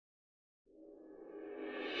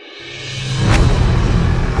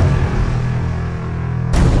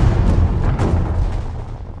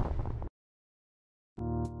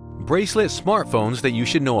Bracelet smartphones that you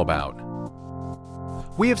should know about.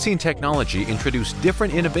 We have seen technology introduce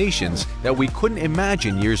different innovations that we couldn't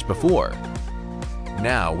imagine years before.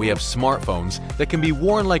 Now we have smartphones that can be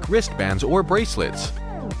worn like wristbands or bracelets.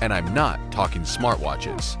 And I'm not talking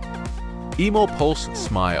smartwatches. EmoPulse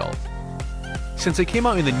Smile. Since it came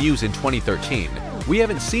out in the news in 2013, we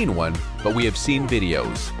haven't seen one, but we have seen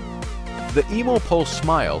videos. The EmoPulse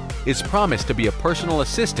Smile is promised to be a personal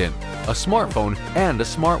assistant, a smartphone, and a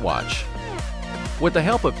smartwatch. With the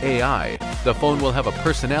help of AI, the phone will have a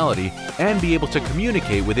personality and be able to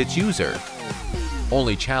communicate with its user.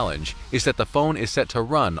 Only challenge is that the phone is set to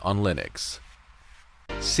run on Linux.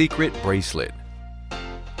 Cicret Bracelet.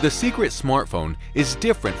 The Cicret smartphone is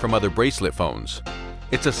different from other bracelet phones.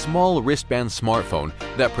 It's a small wristband smartphone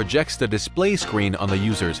that projects the display screen on the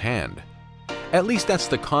user's hand. At least that's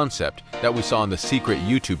the concept that we saw on the Cicret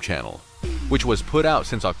YouTube channel, which was put out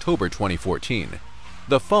since October 2014.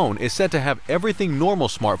 The phone is said to have everything normal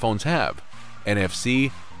smartphones have: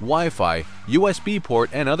 NFC, Wi-Fi, USB port,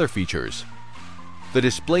 and other features. The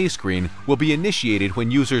display screen will be initiated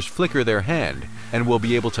when users flicker their hand and will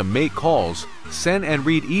be able to make calls, send and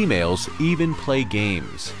read emails, even play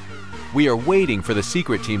games. We are waiting for the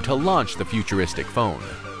Cicret team to launch the futuristic phone.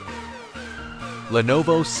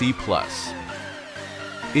 Lenovo C+.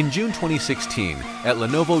 In June 2016, at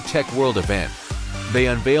Lenovo Tech World event, they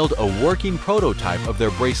unveiled a working prototype of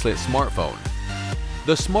their bracelet smartphone.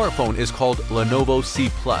 The smartphone is called Lenovo C+.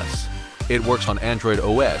 It works on Android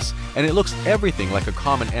OS, and it looks everything like a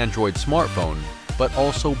common Android smartphone, but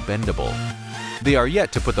also bendable. They are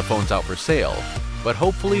yet to put the phones out for sale, but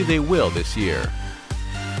hopefully they will this year.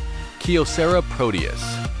 Kyocera Proteus.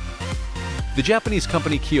 The Japanese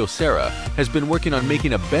company Kyocera has been working on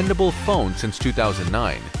making a bendable phone since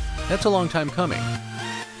 2009. That's a long time coming.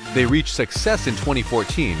 They reached success in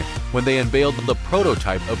 2014 when they unveiled the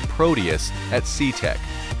prototype of Proteus at C-Tech,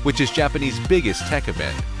 which is Japanese biggest tech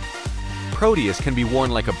event. Proteus can be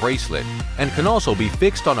worn like a bracelet and can also be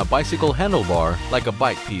fixed on a bicycle handlebar like a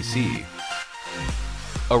bike PC.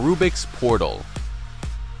 Rubiks Portal.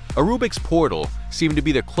 Rubiks Portal seem to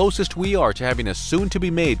be the closest we are to having a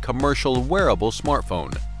soon-to-be-made commercial wearable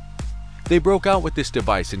smartphone. They broke out with this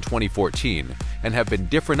device in 2014 and have been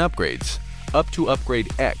different upgrades, up to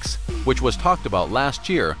Upgrade X, which was talked about last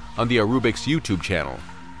year on the Arubixs YouTube channel.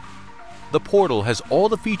 The Portal has all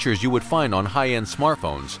the features you would find on high-end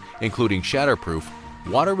smartphones, including shatterproof,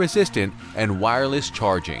 water-resistant, and wireless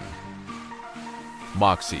charging.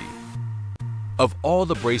 Moxi. Of all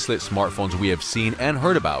the bracelet smartphones we have seen and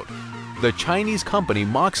heard about, the Chinese company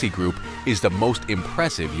Moxi Group is the most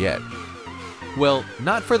impressive yet. Well,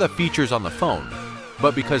 not for the features on the phone,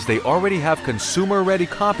 but because they already have consumer-ready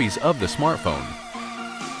copies of the smartphone.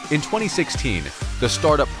 In 2016, the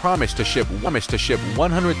startup promised to ship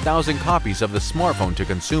 100,000 copies of the smartphone to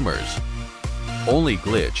consumers. Only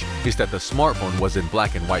glitch is that the smartphone was in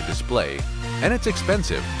black and white display, and it's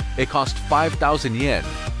expensive. It cost 5,000 yen,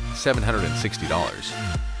 $760.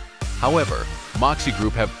 However, Moxi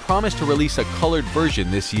Group have promised to release a colored version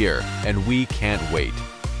this year, and we can't wait.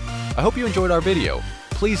 I hope you enjoyed our video.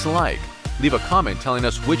 Please like, leave a comment telling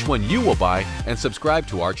us which one you will buy, and subscribe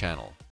to our channel.